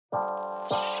Our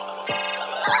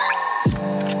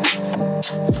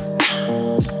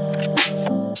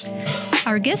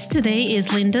guest today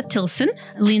is Linda Tilson.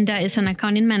 Linda is an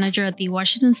accounting manager at the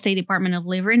Washington State Department of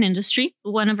Labor and Industry.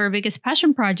 One of her biggest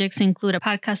passion projects include a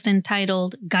podcast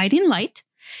entitled Guiding Light.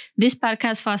 This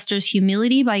podcast fosters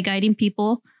humility by guiding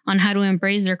people on how to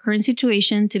embrace their current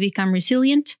situation to become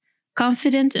resilient,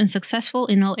 confident, and successful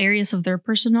in all areas of their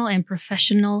personal and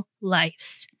professional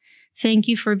lives. Thank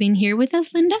you for being here with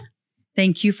us, Linda.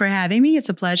 Thank you for having me. It's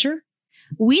a pleasure.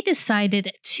 We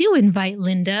decided to invite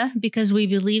Linda because we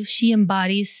believe she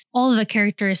embodies all of the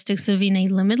characteristics of being a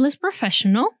limitless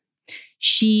professional.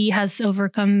 She has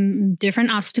overcome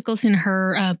different obstacles in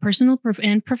her personal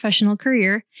and professional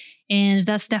career, and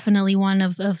that's definitely one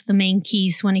of the main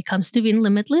keys when it comes to being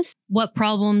limitless. What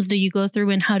problems do you go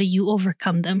through and how do you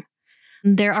overcome them?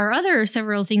 There are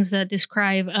several things that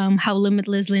describe how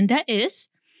limitless Linda is.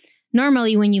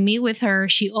 Normally, when you meet with her,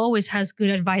 she always has good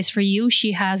advice for you.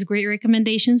 She has great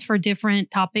recommendations for different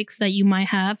topics that you might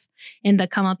have and that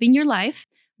come up in your life.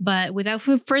 But without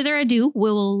further ado,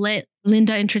 we will let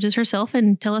Linda introduce herself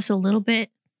and tell us a little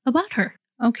bit about her.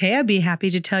 Okay, I'd be happy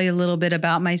to tell you a little bit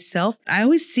about myself. I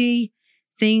always see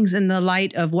things in the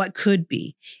light of what could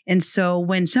be. And so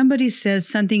when somebody says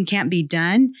something can't be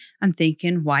done, I'm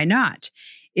thinking, why not?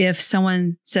 If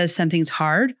someone says something's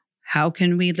hard, how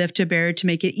can we lift a barrier to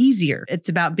make it easier? It's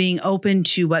about being open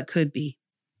to what could be.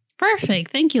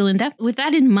 Perfect. Thank you, Linda. With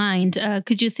that in mind,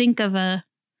 could you think of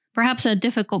perhaps a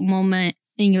difficult moment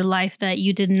in your life that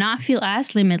you did not feel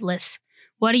as limitless?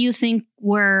 What do you think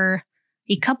were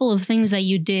a couple of things that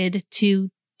you did to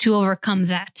overcome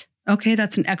that? Okay,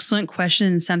 that's an excellent question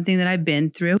and something that I've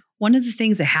been through. One of the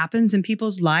things that happens in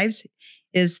people's lives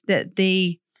is that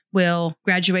they will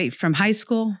graduate from high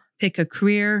school, pick a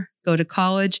career, go to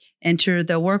college, enter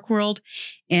the work world,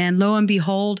 and lo and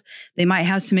behold, they might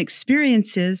have some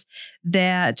experiences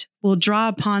that will draw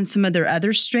upon some of their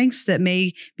other strengths that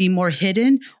may be more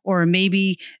hidden, or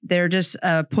maybe they're just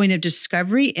a point of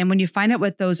discovery. And when you find out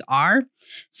what those are,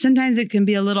 sometimes it can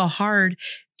be a little hard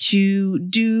to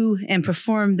do and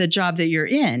perform the job that you're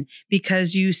in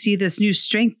because you see this new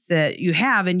strength that you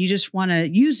have and you just want to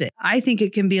use it. I think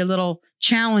it can be a little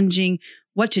challenging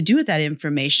what to do with that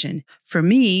information. For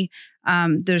me,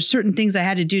 there's certain things I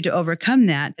had to do to overcome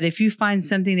that. But if you find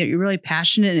something that you're really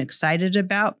passionate and excited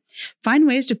about, find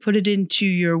ways to put it into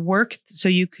your work so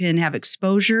you can have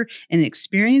exposure and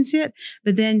experience it.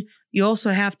 But then you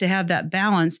also have to have that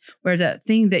balance where that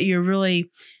thing that you're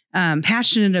really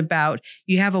passionate about,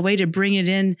 you have a way to bring it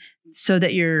in so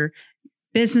that your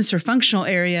business or functional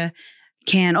area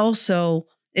can also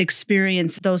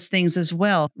experience those things as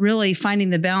well. Really finding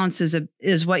the balance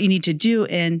is what you need to do.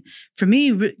 And for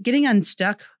me, getting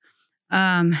unstuck,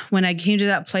 when I came to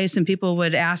that place and people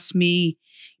would ask me,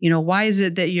 why is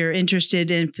it that you're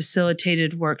interested in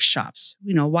facilitated workshops?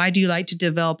 Why do you like to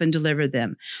develop and deliver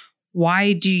them?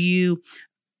 Why do you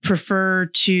prefer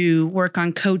to work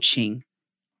on coaching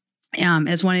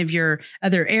as one of your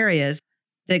other areas?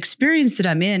 The experience that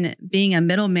I'm in, being a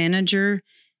middle manager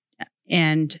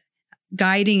and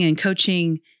guiding and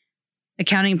coaching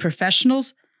accounting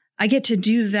professionals, I get to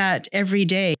do that every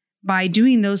day. By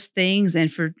doing those things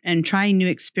and trying new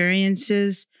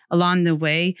experiences along the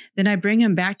way, then I bring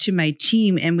them back to my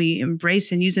team and we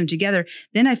embrace and use them together.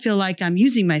 Then I feel like I'm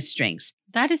using my strengths.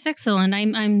 That is excellent.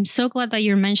 I'm so glad that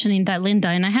you're mentioning that, Linda.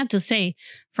 And I have to say,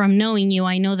 from knowing you,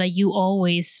 I know that you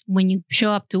always, when you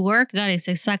show up to work, that is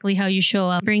exactly how you show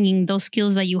up, bringing those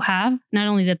skills that you have, not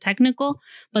only the technical,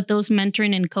 but those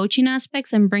mentoring and coaching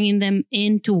aspects and bringing them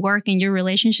into work and your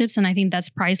relationships. And I think that's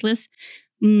priceless.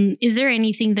 Is there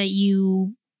anything that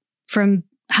you, from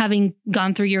having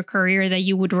gone through your career, that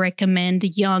you would recommend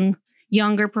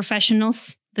younger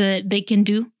professionals that they can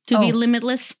do to be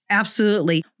limitless?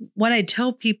 Absolutely. What I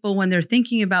tell people when they're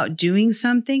thinking about doing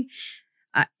something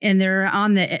and they're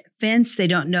on the fence, they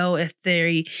don't know if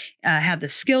they have the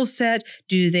skill set.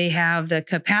 Do they have the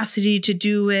capacity to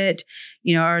do it?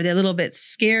 Are they a little bit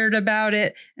scared about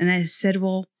it? And I said,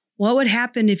 well, what would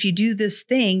happen if you do this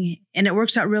thing and it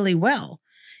works out really well?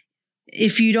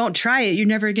 If you don't try it, you're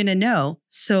never going to know.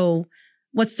 So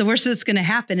what's the worst that's going to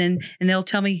happen? And they'll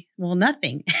tell me, well,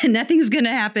 nothing. Nothing's going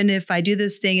to happen if I do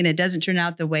this thing and it doesn't turn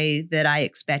out the way that I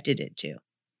expected it to.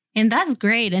 And that's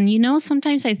great. And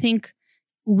sometimes I think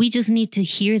we just need to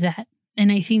hear that. And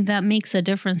I think that makes a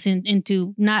difference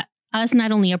into not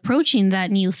only approaching that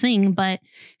new thing, but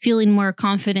feeling more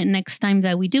confident next time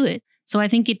that we do it. So I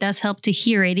think it does help to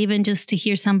hear it, even just to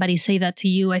hear somebody say that to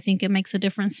you. I think it makes a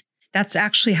difference. That's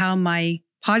actually how my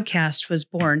podcast was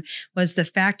born, was the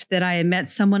fact that I had met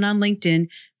someone on LinkedIn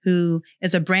who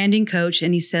is a branding coach.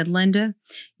 And he said, Linda,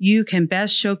 you can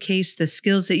best showcase the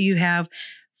skills that you have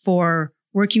for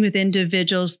working with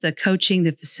individuals, the coaching,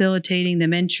 the facilitating, the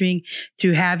mentoring,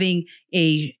 through having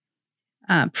a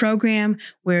program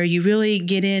where you really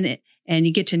get in and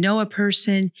you get to know a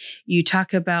person. You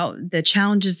talk about the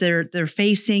challenges they're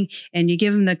facing, and you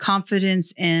give them the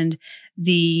confidence and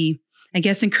the, I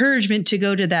guess, encouragement to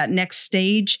go to that next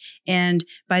stage. And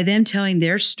by them telling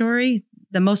their story,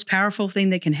 the most powerful thing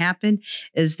that can happen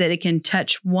is that it can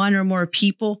touch one or more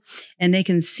people, and they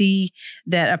can see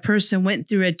that a person went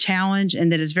through a challenge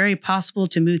and that it's very possible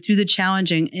to move through the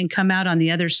challenge and come out on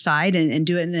the other side and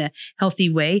do it in a healthy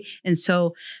way. And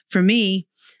so for me,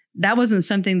 that wasn't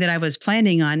something that I was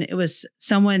planning on. It was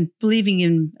someone believing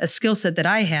in a skill set that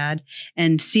I had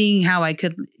and seeing how I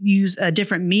could use a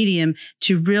different medium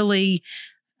to really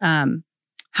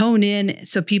hone in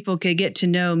so people could get to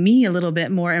know me a little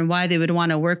bit more and why they would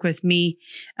want to work with me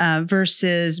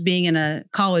versus being in a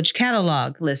college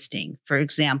catalog listing, for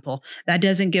example. That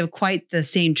doesn't give quite the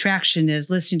same traction as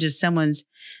listening to someone's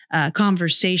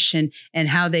conversation and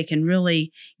how they can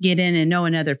really get in and know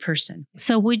another person.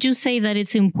 So would you say that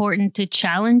it's important to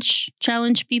challenge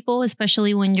people,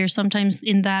 especially when you're sometimes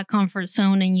in that comfort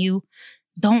zone and you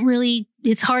don't really,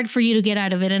 it's hard for you to get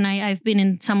out of it. And I've been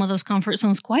in some of those comfort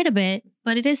zones quite a bit,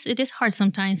 but it is hard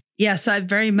sometimes. Yes, I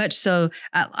very much so.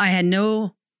 I had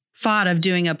no thought of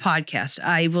doing a podcast.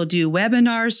 I will do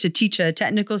webinars to teach a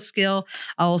technical skill.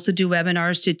 I'll also do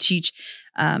webinars to teach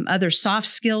other soft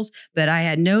skills, but I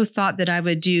had no thought that I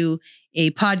would do a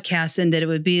podcast and that it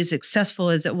would be as successful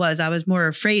as it was. I was more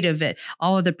afraid of it.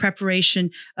 All of the preparation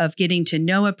of getting to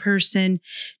know a person,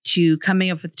 to coming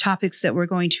up with topics that we're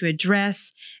going to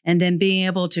address, and then being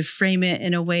able to frame it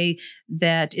in a way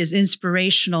that is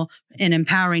inspirational and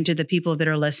empowering to the people that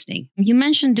are listening. You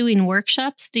mentioned doing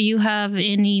workshops. Do you have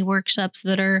any workshops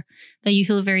that you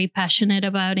feel very passionate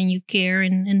about and you care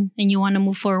and you want to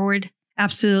move forward?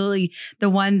 Absolutely. The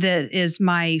one that is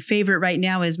my favorite right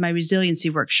now is my resiliency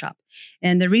workshop.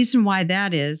 And the reason why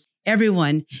that is,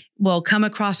 everyone will come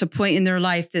across a point in their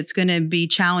life that's going to be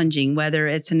challenging, whether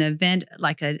it's an event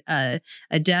like a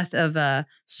death of a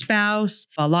spouse,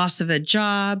 a loss of a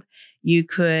job. You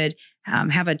could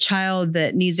have a child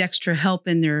that needs extra help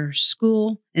in their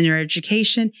school, in their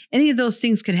education. Any of those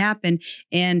things could happen.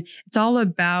 And it's all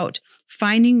about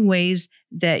finding ways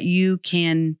that you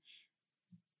can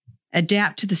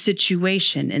adapt to the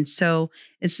situation. And so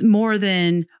it's more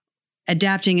than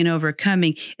adapting and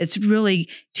overcoming. It's really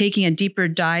taking a deeper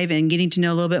dive and getting to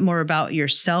know a little bit more about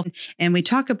yourself. And we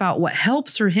talk about what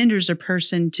helps or hinders a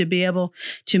person to be able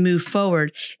to move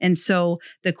forward. And so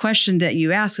the question that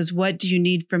you ask is, what do you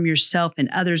need from yourself and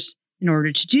others in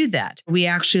order to do that? We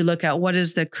actually look at what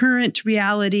is the current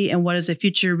reality and what is the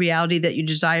future reality that you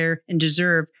desire and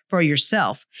deserve for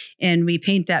yourself. And we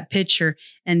paint that picture,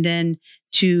 and then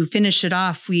to finish it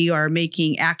off, we are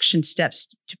making action steps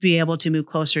to be able to move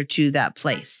closer to that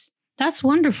place. That's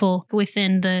wonderful.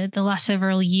 Within the last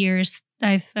several years,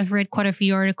 I've read quite a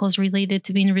few articles related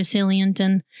to being resilient,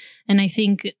 and I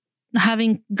think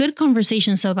having good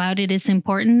conversations about it is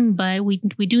important, but we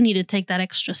do need to take that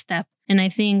extra step. And I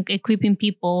think equipping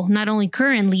people, not only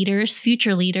current leaders,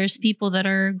 future leaders, people that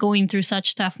are going through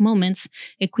such tough moments,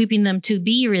 equipping them to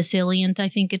be resilient, I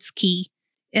think it's key.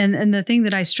 And the thing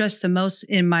that I stress the most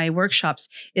in my workshops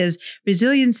is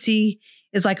resiliency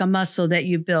is like a muscle that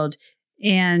you build.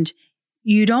 And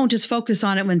you don't just focus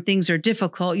on it when things are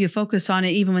difficult. You focus on it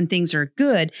even when things are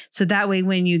good. So that way,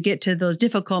 when you get to those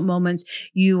difficult moments,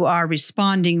 you are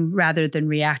responding rather than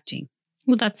reacting.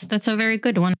 Well, that's a very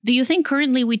good one. Do you think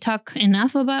currently we talk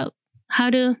enough about how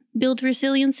to build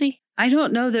resiliency? I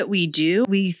don't know that we do.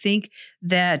 We think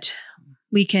that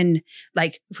we can,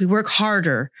 like, if we work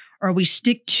harder or we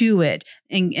stick to it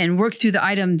and work through the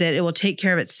item, that it will take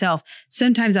care of itself.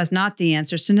 Sometimes that's not the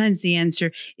answer. Sometimes the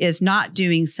answer is not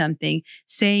doing something,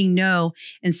 saying no,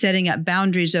 and setting up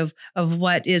boundaries of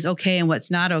what is okay and what's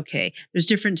not okay. There's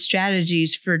different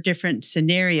strategies for different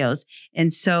scenarios.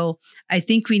 And so I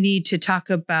think we need to talk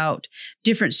about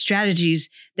different strategies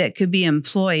that could be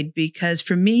employed, because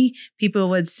for me, people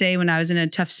would say when I was in a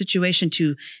tough situation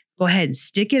to go ahead and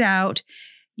stick it out.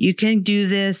 You can do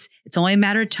this. It's only a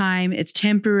matter of time. It's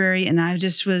temporary. And I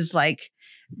just was like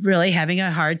really having a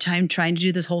hard time trying to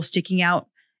do this whole sticking out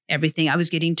everything. I was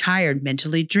getting tired,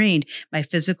 mentally drained. My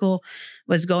physical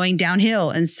was going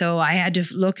downhill. And so I had to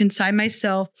look inside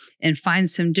myself and find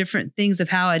some different things of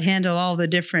how I'd handle all the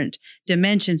different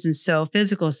dimensions. And so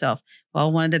physical self,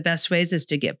 well, one of the best ways is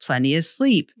to get plenty of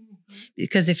sleep.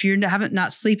 Because if you're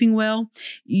not sleeping well,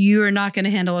 you are not going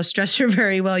to handle a stressor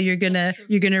very well. You're going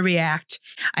to react.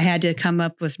 I had to come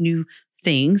up with new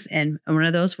things. And one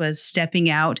of those was stepping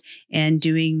out and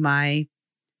doing my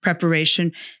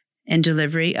preparation and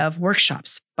delivery of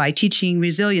workshops. By teaching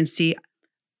resiliency,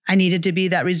 I needed to be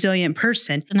that resilient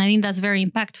person. And I think that's very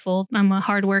impactful. I'm a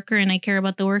hard worker and I care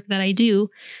about the work that I do.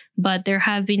 But there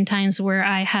have been times where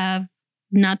I have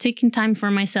not taken time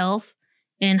for myself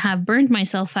and have burned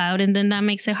myself out. And then that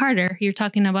makes it harder. You're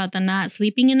talking about the not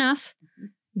sleeping enough,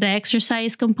 the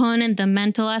exercise component, the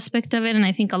mental aspect of it. And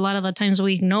I think a lot of the times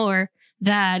we ignore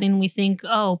that and we think,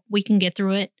 oh, we can get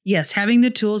through it. Yes, having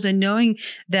the tools and knowing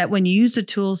that when you use the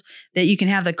tools that you can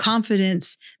have the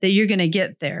confidence that you're going to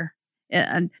get there.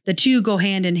 And the two go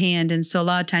hand in hand. And so a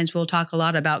lot of times we'll talk a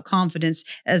lot about confidence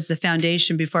as the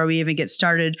foundation before we even get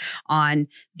started on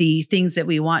the things that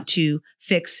we want to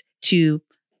fix to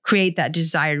create that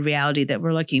desired reality that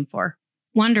we're looking for.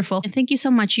 Wonderful. And thank you so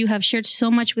much. You have shared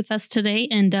so much with us today.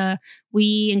 And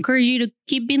we encourage you to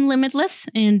keep being limitless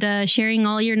and sharing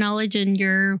all your knowledge and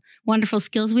your wonderful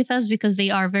skills with us because they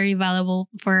are very valuable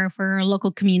for our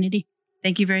local community.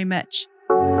 Thank you very much.